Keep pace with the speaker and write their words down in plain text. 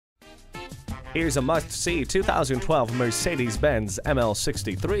Here's a must-see 2012 Mercedes-Benz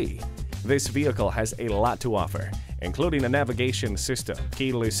ML63. This vehicle has a lot to offer, including a navigation system,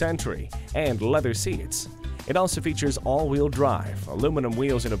 keyless entry, and leather seats. It also features all-wheel drive, aluminum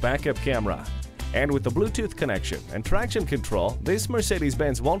wheels and a backup camera. And with the Bluetooth connection and traction control, this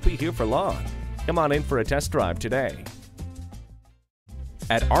Mercedes-Benz won't be here for long. Come on in for a test drive today.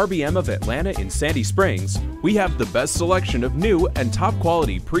 At RBM of Atlanta in Sandy Springs, we have the best selection of new and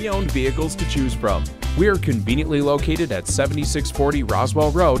top-quality pre-owned vehicles to choose from. We are conveniently located at 7640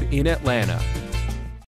 Roswell Road in Atlanta.